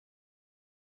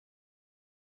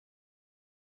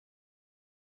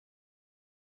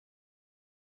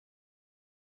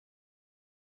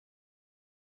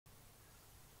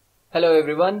Hello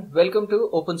everyone, welcome to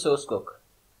Open Source Cook.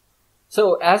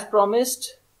 So as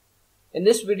promised, in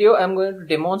this video I'm going to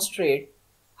demonstrate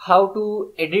how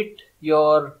to edit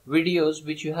your videos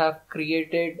which you have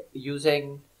created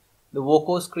using the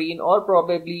Voco screen or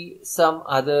probably some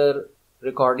other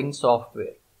recording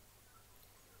software.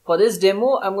 For this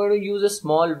demo I'm going to use a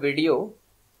small video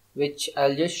which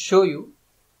I'll just show you,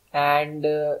 and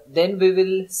then we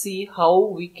will see how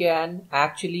we can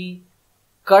actually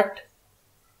cut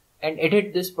and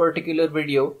edit this particular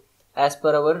video as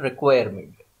per our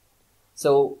requirement.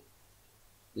 So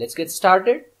let's get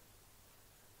started.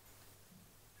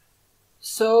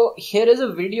 So here is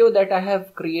a video that I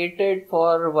have created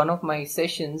for one of my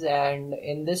sessions, and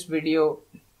in this video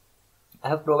I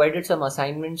have provided some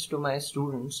assignments to my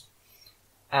students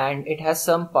and it has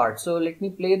some parts. So let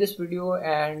me play this video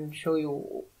and show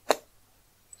you.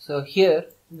 So here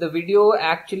the video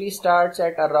actually starts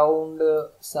at around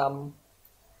some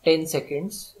 10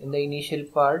 seconds in the initial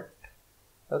part.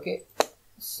 Okay,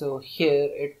 so here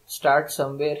it starts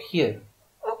somewhere here.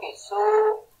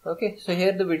 Okay, so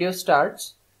here the video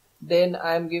starts. Then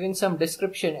I am giving some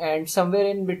description, and somewhere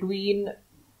in between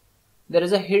there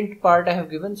is a hint part I have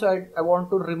given, so I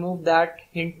want to remove that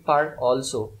hint part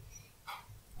also.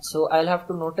 So I'll have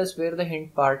to notice where the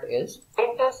hint part is.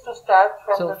 Hint is to start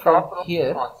from So the from top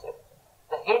here, concept.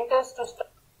 The hint is to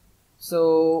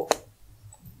so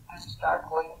start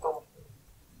going to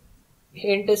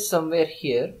hint is somewhere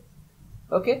here.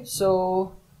 Okay,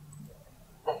 so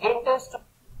the hint is to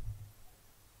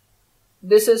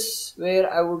this is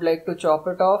where I would like to chop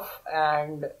it off,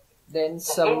 and then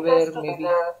somewhere hint is to maybe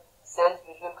the cells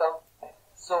which will come,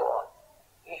 so on.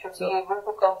 You should be able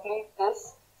to complete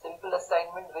this simple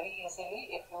assignment very easily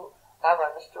if you have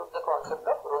understood the concept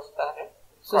of row spanning.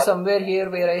 So somewhere here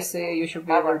where I say you should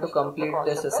be able to complete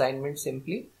this assignment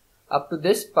simply. Up to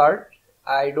this part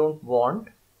I don't want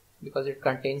because it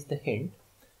contains the hint.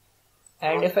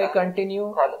 And if I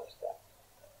continue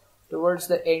towards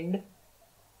the end,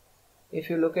 if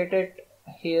you look at it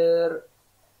here,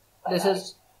 this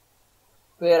is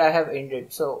where I have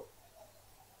ended. So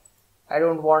I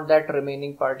don't want that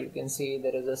remaining part. You can see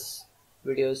there is this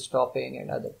video stopping and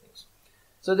other things.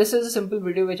 So this is a simple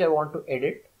video which I want to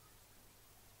edit.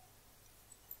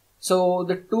 So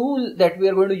the tool that we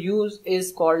are going to use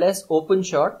is called as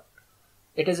OpenShot.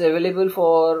 It is available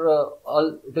for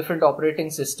all different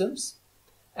operating systems,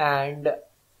 and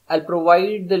I'll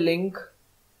provide the link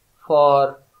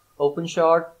for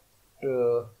OpenShot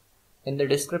in the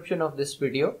description of this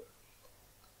video.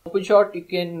 OpenShot you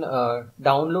can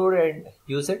download and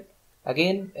use it.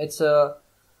 Again, it's a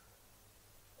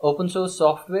open source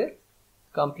software,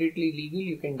 completely legal.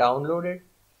 You can download it.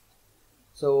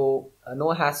 So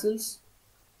no hassles.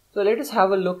 So let us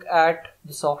have a look at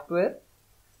the software.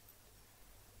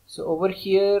 So over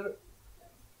here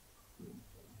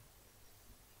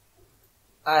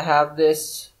I have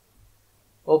this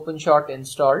OpenShot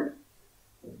installed.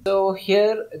 So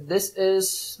here this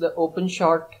is the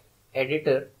OpenShot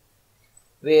editor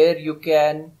where you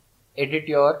can edit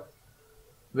your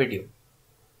video.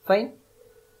 Fine.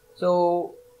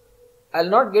 So I'll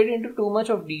not get into too much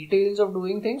of details of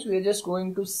doing things. We're just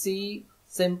going to see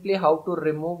simply how to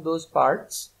remove those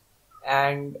parts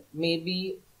and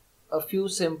maybe a few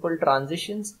simple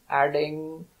transitions,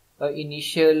 adding an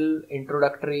initial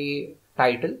introductory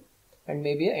title and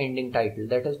maybe an ending title.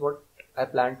 That is what I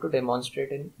plan to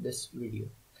demonstrate in this video.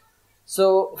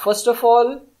 So first of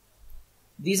all,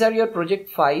 these are your project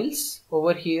files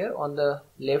over here on the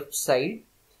left side.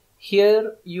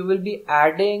 Here you will be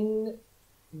adding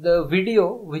the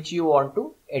video which you want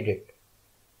to edit.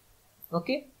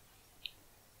 Okay,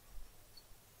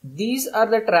 these are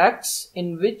the tracks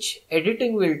in which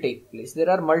editing will take place. There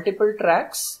are multiple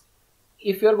tracks.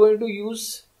 If you are going to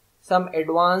use some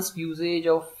advanced usage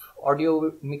of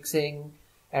audio mixing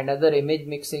and other image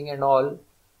mixing and all,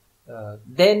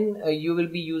 then you will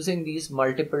be using these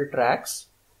multiple tracks.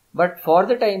 But for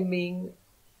the time being,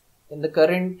 in the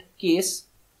current case,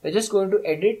 we're just going to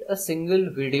edit a single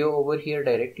video over here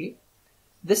directly.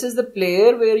 This is the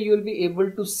player where you will be able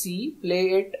to see,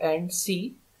 play it and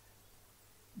see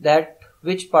that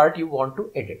which part you want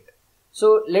to edit.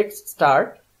 So let's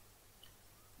start.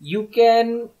 You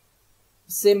can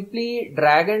simply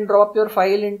drag and drop your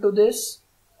file into this,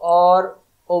 or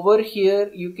over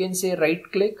here you can say right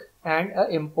click and a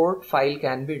import file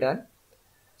can be done.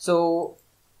 So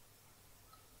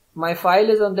my file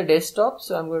is on the desktop,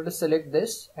 so I'm going to select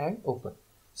this and open.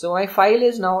 So my file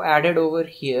is now added over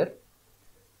here.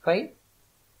 Fine.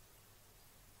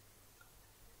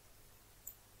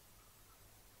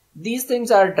 These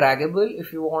things are draggable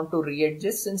if you want to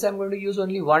readjust. Since I'm going to use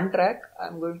only one track,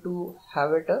 I'm going to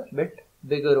have it a bit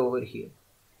bigger over here.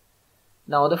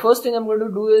 Now the first thing I'm going to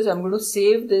do is I'm going to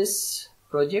save this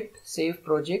project, save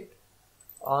project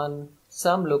on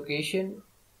some location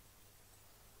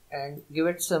and give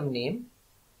it some name.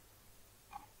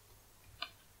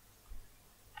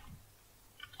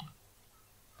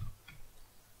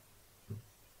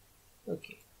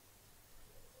 Okay.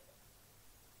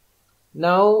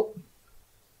 Now,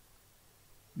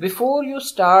 before you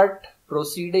start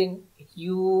proceeding,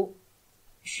 you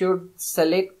should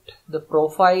select the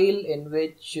profile in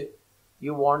which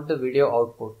you want the video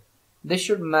output. This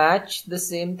should match the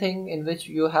same thing in which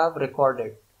you have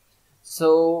recorded.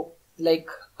 So, like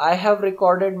I have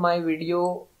recorded my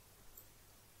video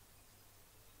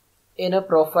in a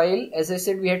profile. As I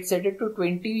said, we had set it to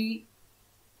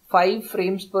 25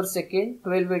 frames per second,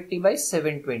 1280 by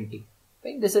 720.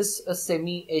 Right? This is a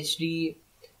semi HD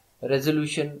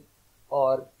resolution,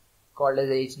 or called as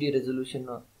HD resolution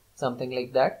or something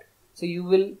like that. So you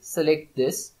will select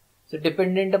this. So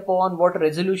dependent upon what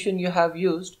resolution you have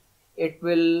used,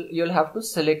 you'll have to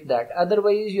select that.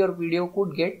 Otherwise your video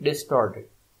could get distorted.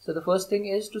 So the first thing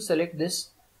is to select this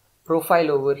profile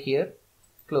over here,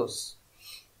 close.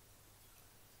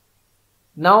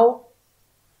 Now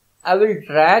I will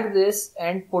drag this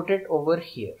and put it over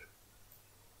here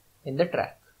in the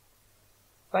track.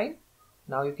 Fine.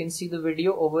 Now you can see the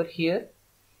video over here.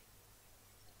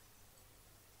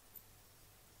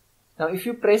 Now if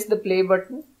you press the play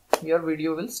button, your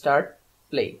video will start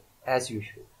playing as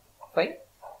usual. Fine.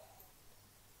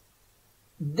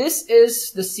 This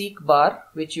is the seek bar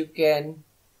which you can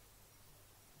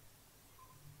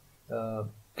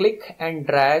click and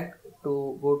drag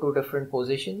to go to different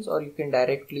positions, or you can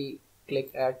directly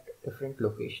click at different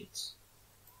locations.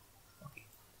 Okay.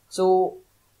 So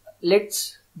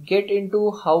let's get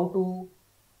into how to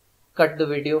cut the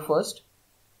video first.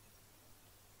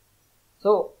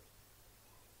 So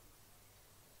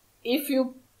if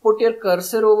you put your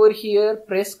cursor over here,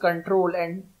 press Ctrl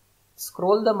and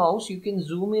scroll the mouse, you can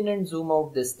zoom in and zoom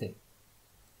out this thing.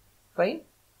 Fine.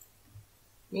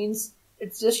 Means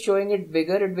it's just showing it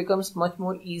bigger. It becomes much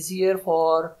more easier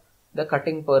for the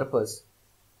cutting purpose.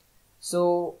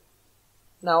 So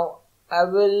now I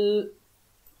will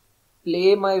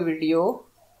play my video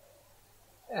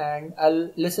and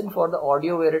I'll listen for the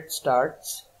audio where it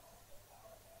starts.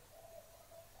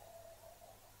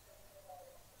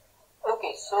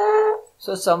 Okay,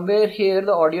 so somewhere here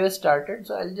the audio is started,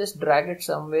 so I'll just drag it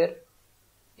somewhere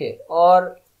here.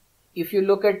 Or if you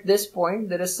look at this point,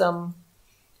 there is some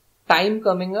time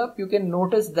coming up. You can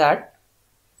notice that.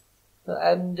 So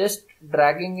I'm just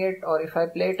dragging it, or if I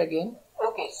play it again.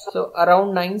 Okay, so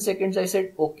around 9 seconds I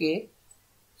said okay.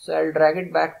 So I'll drag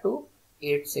it back to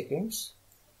 8 seconds.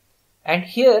 And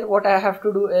here what I have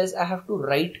to do is I have to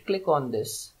right click on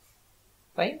this.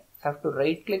 Fine. I have to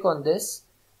right click on this,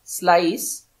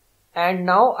 slice, and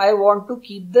now I want to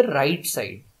keep the right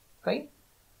side. Fine.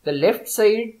 The left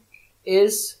side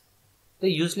is the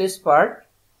useless part.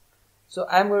 So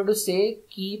I'm going to say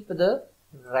keep the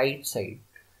right side.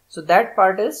 So that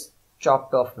part is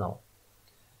chopped off now.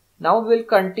 Now we'll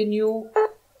continue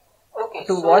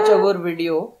to watch our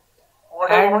video,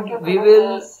 and we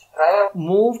will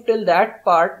move till that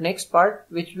part, next part,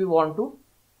 which we want to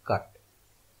cut.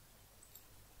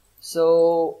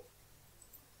 So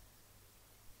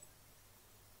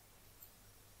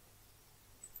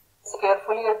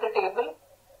carefully at the table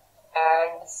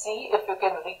and see if you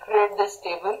can recreate this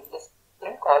table, this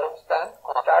column span.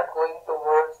 Start going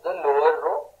towards the lower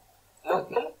row,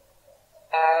 look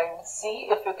and see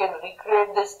if you can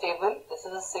recreate this table. This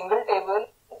is a single table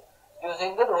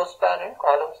using the row span and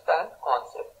column span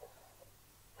concept.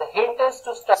 The hint is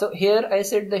to start. So here I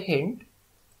said the hint.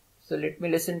 So let me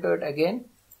listen to it again.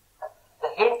 The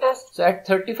hint is. So at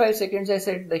 35 seconds I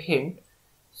said the hint.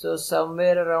 So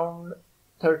somewhere around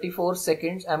 34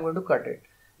 seconds I'm going to cut it.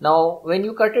 Now when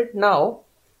you cut it now,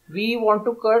 we want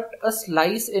to cut a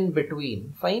slice in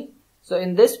between. Fine. So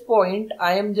in this point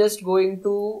I am just going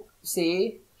to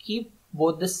say keep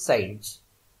both the sides.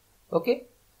 Okay.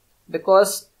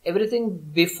 Because everything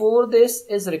before this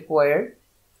is required.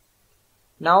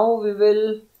 Now we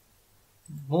will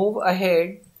move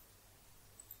ahead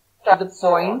to the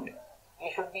point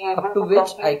up to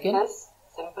which I can this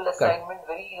simple assignment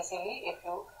very easily if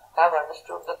you have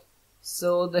understood the.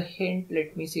 So the hint,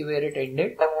 let me see where it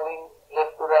ended. Moving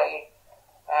left to right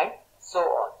and so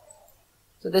on.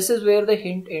 So this is where the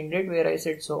hint ended, where I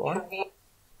said so on.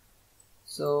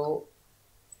 So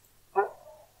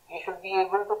you should be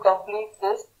able to complete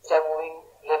this by moving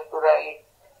left to right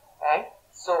and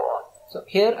so on. So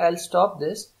here I'll stop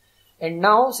this, and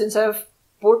now since I've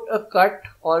put a cut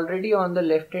already on the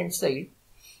left hand side,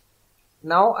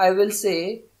 now I will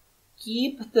say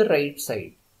keep the right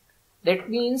side. That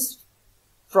means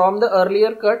from the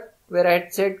earlier cut where I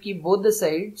had said keep both the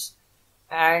sides,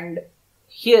 and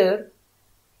here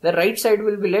the right side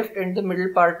will be left and the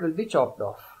middle part will be chopped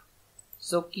off.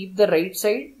 So keep the right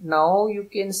side. Now you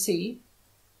can see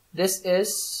this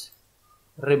is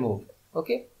removed.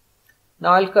 Okay.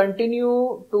 Now I'll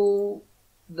continue to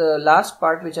the last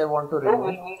part which I want to remove.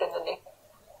 We'll meet in the next.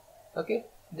 Okay.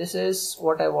 This is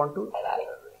what I want to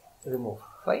remove.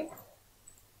 Fine.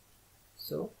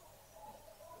 So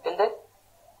till then.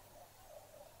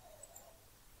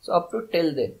 So up to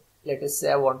till then, let us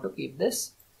say I want to keep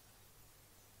this.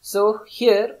 So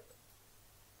here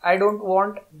I don't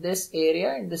want this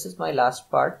area, and this is my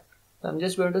last part. So I'm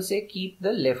just going to say keep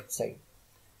the left side.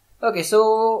 Okay,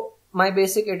 so my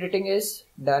basic editing is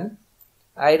done.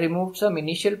 I removed some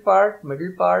initial part,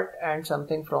 middle part, and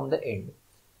something from the end.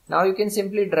 Now you can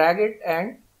simply drag it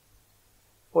and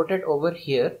put it over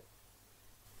here.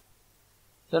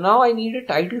 So now I need a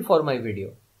title for my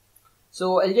video.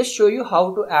 So I'll just show you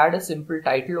how to add a simple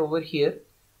title over here.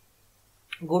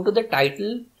 Go to the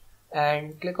title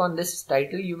and click on this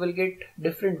title. You will get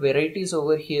different varieties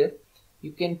over here.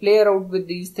 You can play around with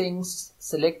these things,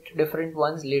 select different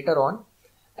ones later on.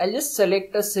 I'll just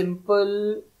select a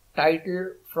simple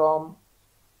title from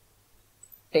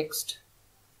text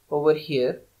over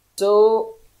here.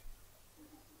 So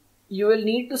you will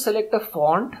need to select a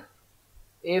font.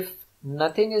 If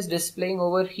nothing is displaying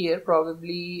over here,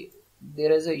 probably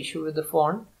there is an issue with the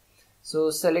font. So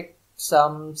select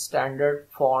some standard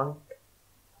font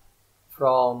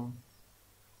from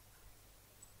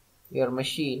your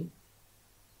machine.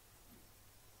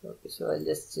 Okay, so I'll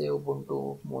just say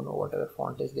Ubuntu Mono, whatever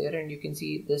font is there, and you can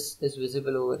see this is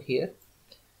visible over here.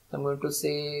 So I'm going to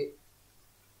say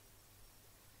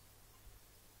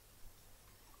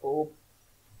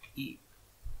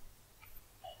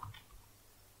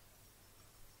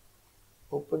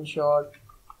OpenShot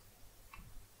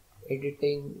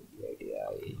editing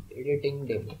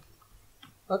demo.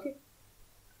 Okay.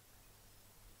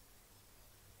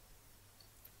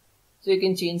 So you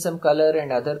can change some color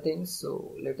and other things.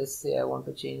 So let us say I want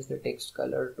to change the text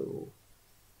color to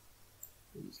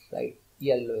slight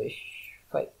yellowish.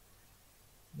 Fine.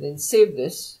 Then save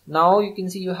this. Now you can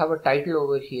see you have a title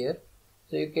over here.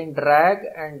 So you can drag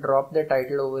and drop the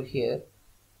title over here.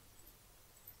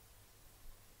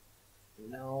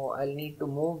 Now I'll need to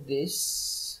move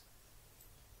this.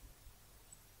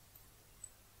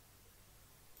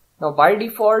 Now by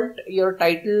default your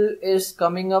title is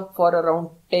coming up for around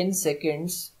 10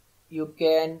 seconds. You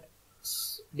can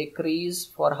decrease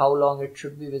for how long it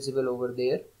should be visible over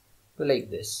there. So like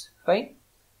this. Fine.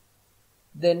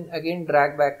 Then again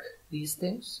drag back these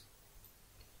things.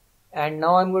 And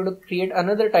now I'm going to create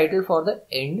another title for the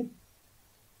end.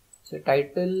 So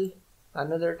title,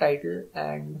 another title,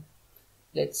 and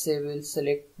let's say we'll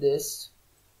select this.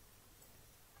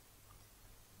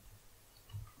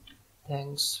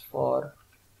 Thanks for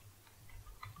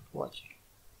watching.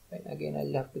 And again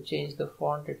I'll have to change the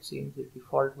font. It seems the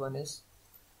default one is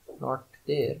not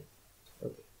there.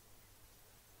 Okay.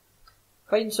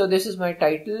 Fine, so this is my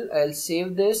title. I'll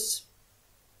save this.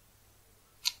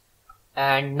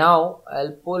 And now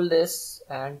I'll pull this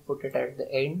and put it at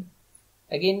the end.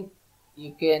 Again,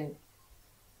 you can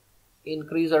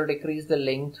increase or decrease the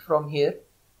length from here.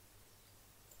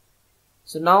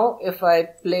 So now if I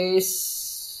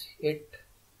place it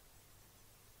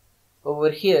over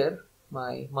here,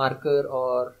 my marker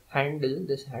or handle,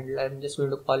 this handle, I'm just going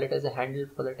to call it as a handle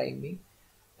for the time being.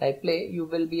 I play, you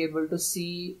will be able to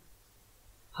see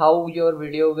how your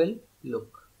video will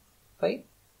look. Fine.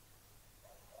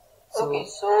 So, okay,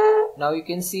 so now you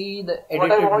can see the edited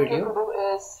what I want video. you to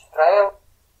do is try out.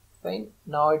 Fine.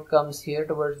 Now it comes here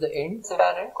towards the end.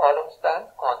 Span and column span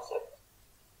concept.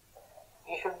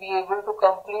 You should be able to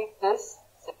complete this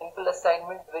simple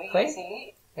assignment very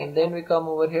easily. And then we come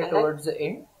over here towards the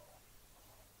end.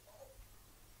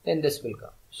 Then this will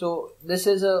come. So this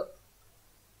is a,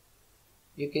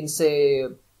 you can say,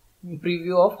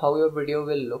 preview of how your video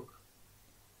will look.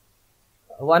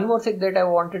 One more thing that I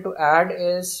wanted to add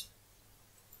is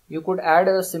you could add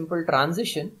a simple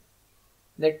transition.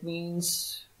 That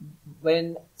means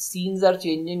when scenes are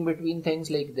changing between things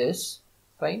like this,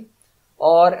 fine,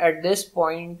 or at this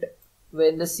point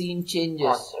when the scene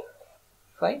changes,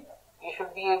 fine. You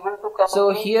should be able to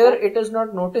so here it is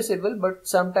not noticeable, but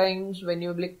sometimes when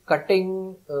you're like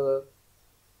cutting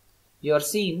your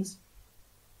scenes,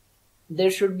 there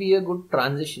should be a good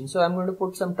transition. So I'm going to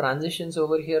put some transitions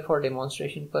over here for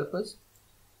demonstration purpose.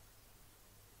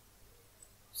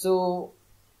 So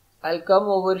I'll come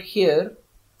over here,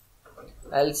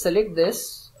 I'll select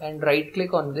this and right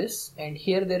click on this, and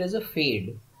here there is a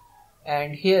fade,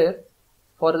 and here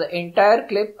for the entire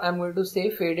clip I'm going to say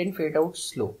fade in, fade out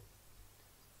slow.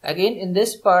 Again in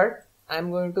this part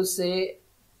I'm going to say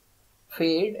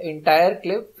fade entire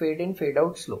clip, fade in, fade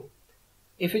out slow.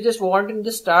 If you just want in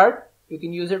the start, you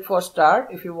can use it for start.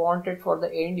 If you want it for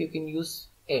the end, you can use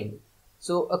end.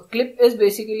 So a clip is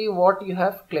basically what you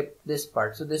have clipped, this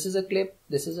part. So this is a clip,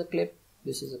 this is a clip,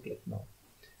 this is a clip now.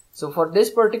 So for this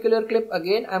particular clip,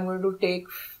 again I'm going to take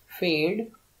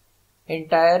fade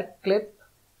entire clip,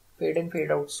 fade in,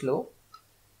 fade out slow.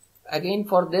 Again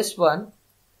for this one,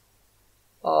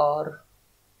 or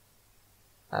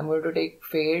I'm going to take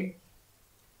fade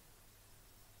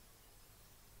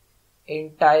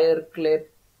entire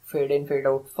clip, fade in, fade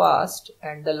out fast,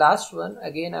 and the last one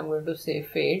again I'm going to say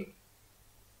fade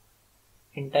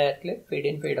entire clip, fade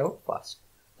in, fade out fast.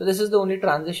 So this is the only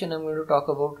transition I'm going to talk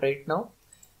about right now,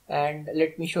 and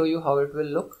let me show you how it will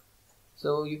look.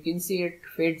 So you can see it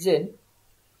fades in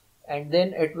and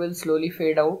then it will slowly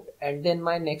fade out, and then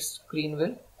my next screen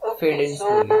will fade in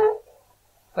slowly.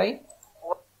 Fine.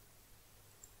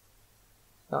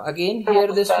 Now again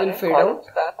here this will fade out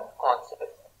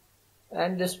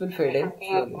and this will fade in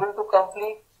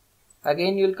slowly.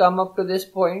 Again you'll come up to this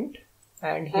point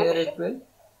and here it will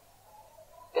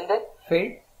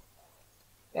fade,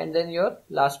 and then your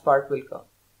last part will come.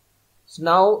 So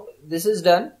now this is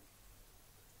done.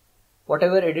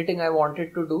 Whatever editing I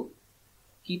wanted to do,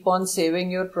 keep on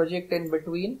saving your project in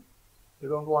between. You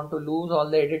don't want to lose all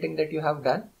the editing that you have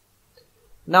done.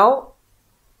 Now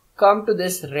come to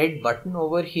this red button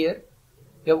over here.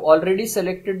 You have already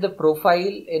selected the profile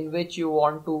in which you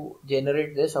want to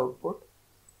generate this output.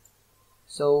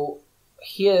 So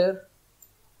here,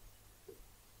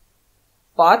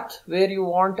 path where you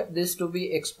want this to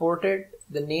be exported,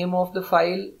 the name of the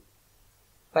file,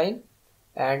 fine.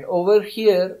 And over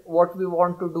here what we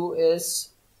want to do is,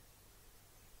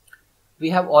 we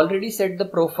have already set the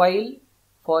profile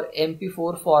for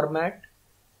MP4 format.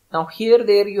 Now here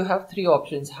there you have three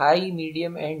options: high,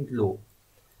 medium and low.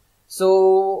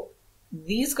 So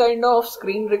these kind of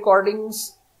screen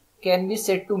recordings can be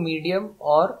set to medium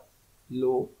or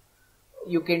low.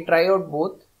 You can try out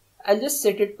both. I'll just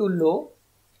set it to low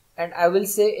and I will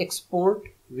say export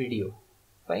video.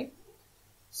 Fine.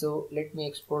 So let me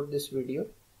export this video.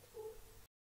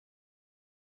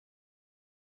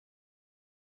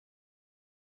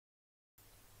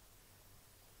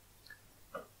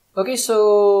 Okay,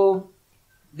 so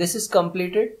this is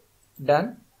completed,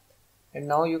 done, and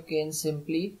now you can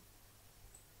simply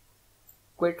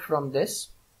quit from this,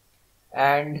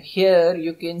 and here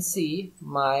you can see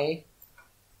my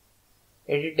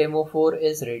edit demo 4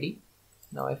 is ready.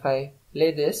 Now if I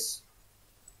play this,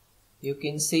 you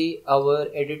can see our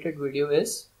edited video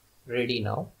is ready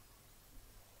now.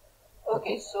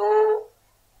 Okay, so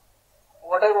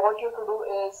what I want you to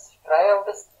do is try out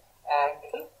this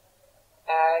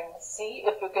and see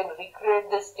if you can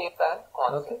recreate this tape and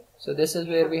concept. Okay, so this is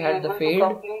where we had the fade,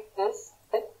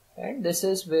 and this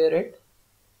is where it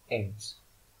ends.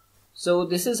 So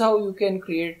this is how you can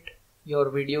create your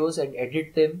videos and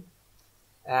edit them,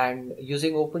 and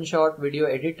using OpenShot video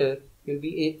editor you'll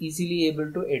be easily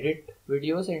able to edit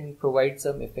videos and provide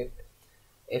some effect.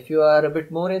 If you are a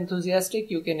bit more enthusiastic,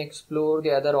 you can explore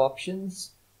the other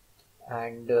options,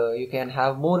 and you can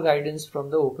have more guidance from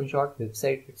the OpenShot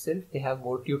website itself. They have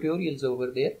more tutorials over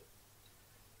there.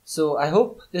 So I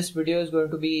hope this video is going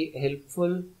to be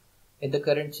helpful in the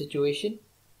current situation,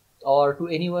 or to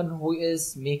anyone who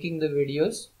is making the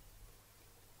videos.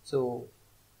 So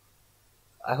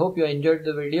I hope you enjoyed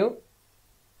the video.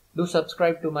 Do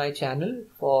subscribe to my channel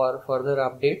for further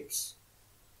updates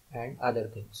and other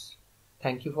things.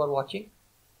 Thank you for watching.